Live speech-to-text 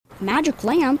Magic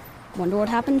lamp? Wonder what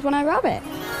happens when I rub it.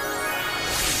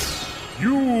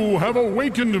 You have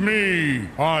awakened me.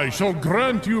 I shall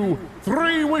grant you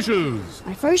 3 wishes.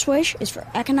 My first wish is for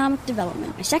economic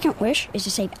development. My second wish is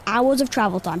to save hours of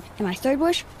travel time. And my third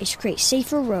wish is to create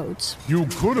safer roads. You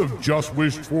could have just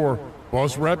wished for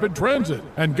bus rapid transit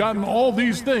and gotten all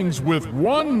these things with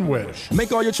 1 wish.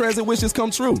 Make all your transit wishes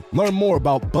come true. Learn more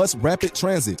about Bus Rapid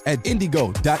Transit at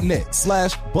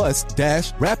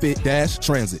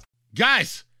indigo.net/bus-rapid-transit.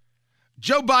 Guys,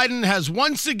 Joe Biden has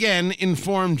once again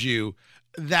informed you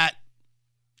that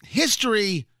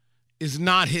history is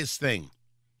not his thing.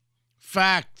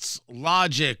 Facts,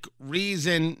 logic,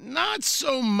 reason, not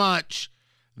so much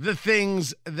the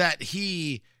things that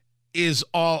he is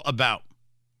all about.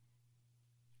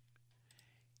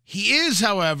 He is,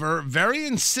 however, very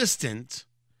insistent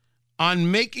on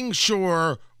making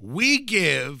sure we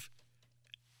give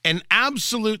an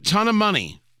absolute ton of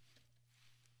money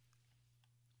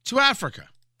to Africa.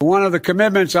 One of the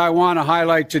commitments I want to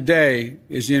highlight today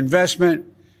is the investment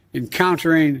in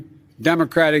countering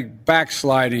democratic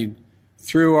backsliding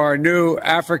through our new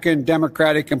African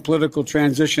Democratic and Political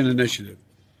Transition Initiative.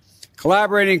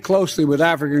 Collaborating closely with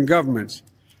African governments,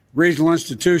 regional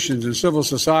institutions, and civil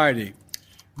society,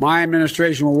 my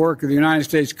administration will work with the United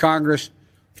States Congress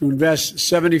to invest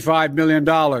 $75 million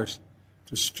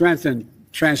to strengthen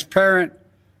transparent,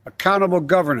 accountable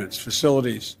governance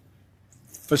facilities,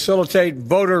 facilitate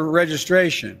voter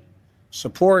registration,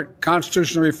 support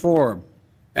constitutional reform,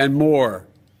 and more.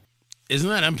 Isn't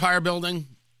that empire building?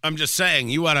 I'm just saying,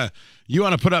 you want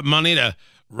to put up money to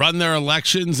run their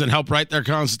elections and help write their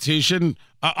constitution?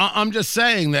 I'm just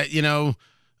saying that,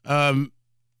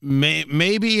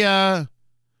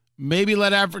 maybe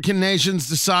let African nations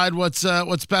decide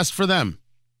what's best for them.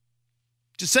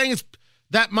 Just saying,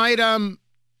 that might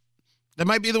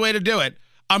be the way to do it.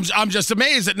 I'm just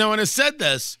amazed that no one has said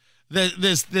this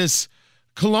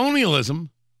colonialism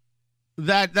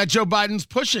that Joe Biden's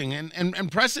pushing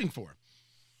and pressing for.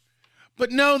 But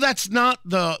no, that's not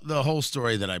the whole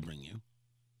story that I bring you.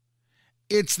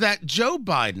 It's that Joe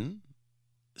Biden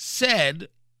said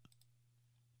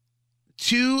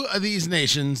to these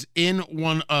nations in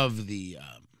one of the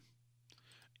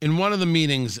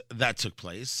meetings that took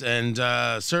place, and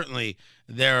certainly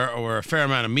there were a fair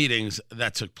amount of meetings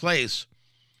that took place,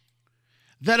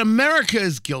 that America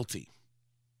is guilty.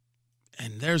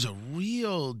 And there's a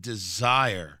real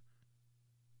desire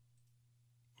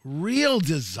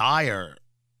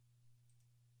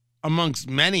amongst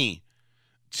many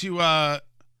to,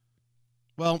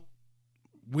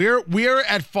 we're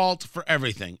at fault for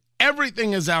everything.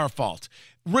 Everything is our fault,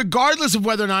 regardless of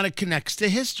whether or not it connects to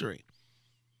history.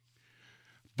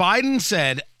 Biden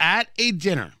said at a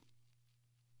dinner,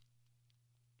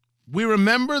 "We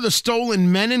remember the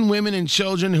stolen men and women and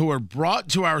children who were brought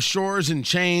to our shores in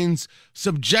chains,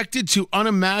 subjected to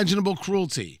unimaginable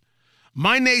cruelty.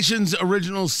 My nation's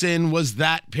original sin was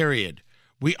that period.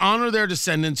 We honor their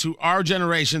descendants who our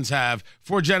generations have,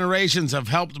 for generations have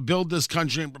helped build this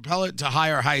country and propel it to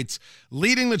higher heights,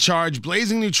 leading the charge,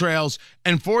 blazing new trails,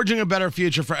 and forging a better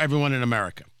future for everyone in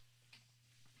America."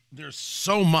 There's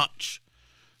so much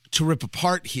to rip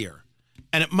apart here,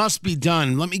 and it must be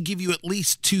done. Let me give you at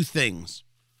least 2 things.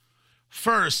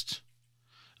 First,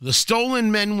 the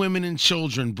stolen men, women, and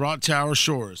children brought to our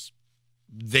shores.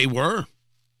 They were.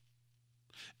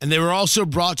 And they were also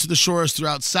brought to the shores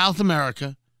throughout South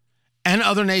America and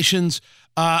other nations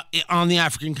on the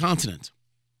African continent.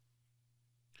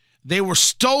 They were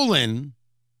stolen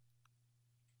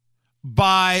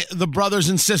by the brothers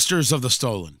and sisters of the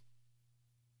stolen.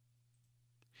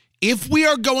 If we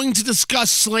are going to discuss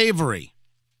slavery,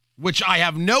 which I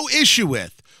have no issue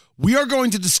with, we are going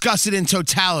to discuss it in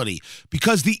totality,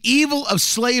 because the evil of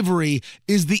slavery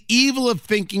is the evil of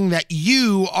thinking that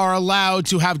you are allowed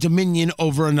to have dominion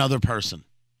over another person,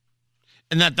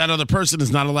 and that other person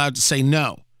is not allowed to say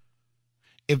no.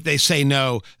 If they say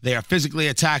no, they are physically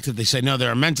attacked. If they say no, they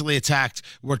are mentally attacked.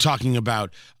 We're talking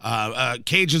about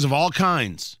cages of all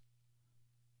kinds,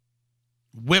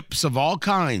 whips of all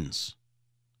kinds.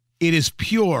 It is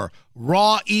pure,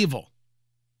 raw evil.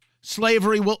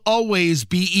 Slavery will always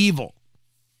be evil.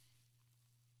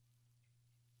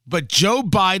 But Joe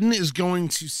Biden is going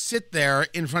to sit there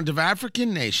in front of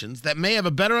African nations that may have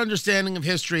a better understanding of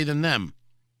history than them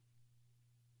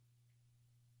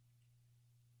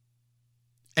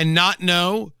and not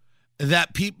know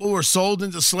that people were sold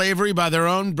into slavery by their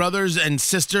own brothers and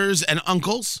sisters and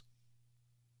uncles.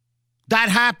 That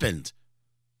happened.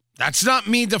 That's not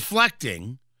me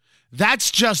deflecting.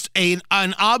 That's just an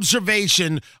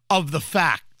observation of the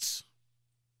facts.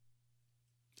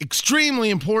 Extremely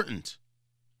important.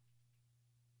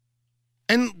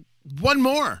 And one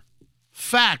more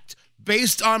fact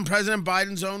based on President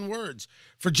Biden's own words.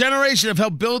 For generations have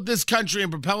helped build this country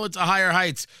and propel it to higher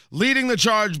heights, leading the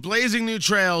charge, blazing new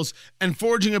trails, and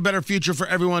forging a better future for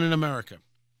everyone in America.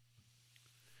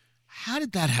 How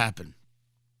did that happen?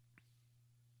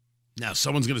 Now,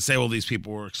 someone's going to say, well, these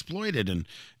people were exploited and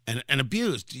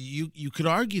abused. You could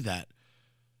argue that.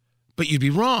 But you'd be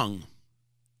wrong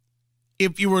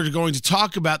if you were going to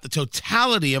talk about the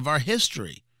totality of our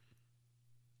history.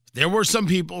 There were some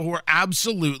people who were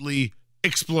absolutely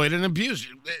exploited and abused.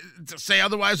 To say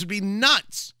otherwise would be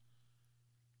nuts.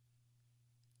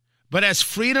 But as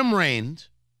freedom reigned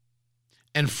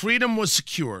and freedom was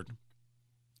secured,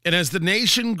 and as the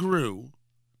nation grew,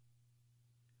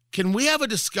 can we have a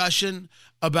discussion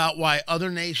about why other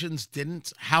nations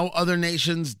didn't, how other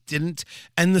nations didn't,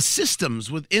 and the systems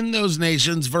within those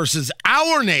nations versus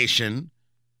our nation,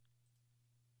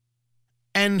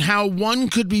 and how one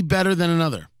could be better than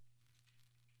another?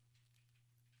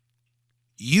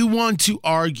 You want to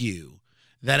argue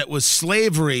that it was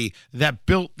slavery that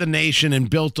built the nation and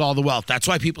built all the wealth. That's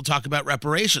why people talk about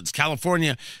reparations.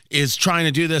 California is trying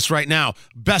to do this right now.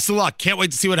 Best of luck. Can't wait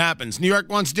to see what happens. New York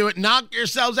wants to do it. Knock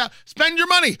yourselves out. Spend your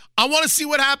money. I want to see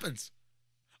what happens.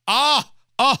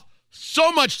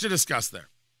 So much to discuss there.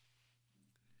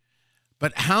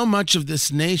 But how much of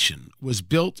this nation was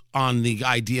built on the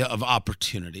idea of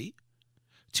opportunity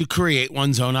to create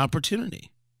one's own opportunity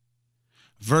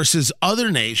versus other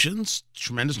nations,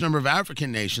 tremendous number of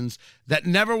African nations, that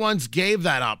never once gave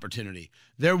that opportunity?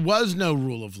 There was no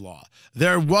rule of law.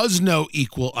 There was no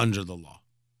equal under the law.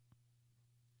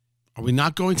 Are we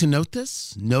not going to note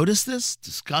this, notice this,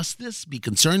 discuss this, be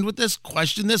concerned with this,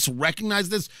 question this, recognize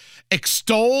this,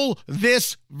 extol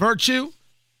this virtue?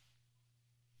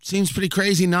 Seems pretty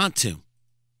crazy not to.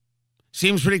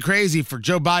 Seems pretty crazy for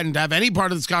Joe Biden to have any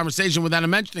part of this conversation without a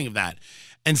mentioning of that.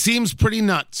 And seems pretty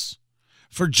nuts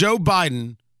for Joe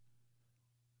Biden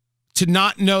to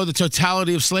not know the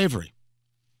totality of slavery.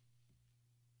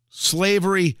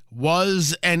 Slavery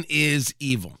was and is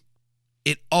evil.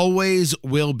 It always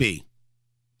will be.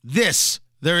 This,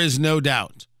 there is no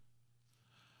doubt.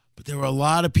 But there were a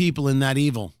lot of people in that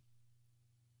evil.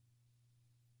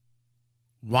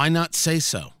 Why not say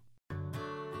so?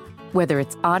 Whether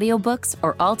it's audiobooks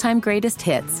or all-time greatest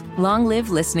hits, long live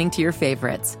listening to your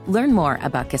favorites. Learn more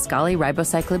about Kisqali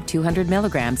Ribociclib 200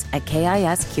 milligrams at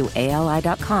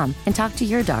KISQALI.com and talk to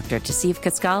your doctor to see if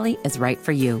Kisqali is right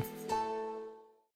for you.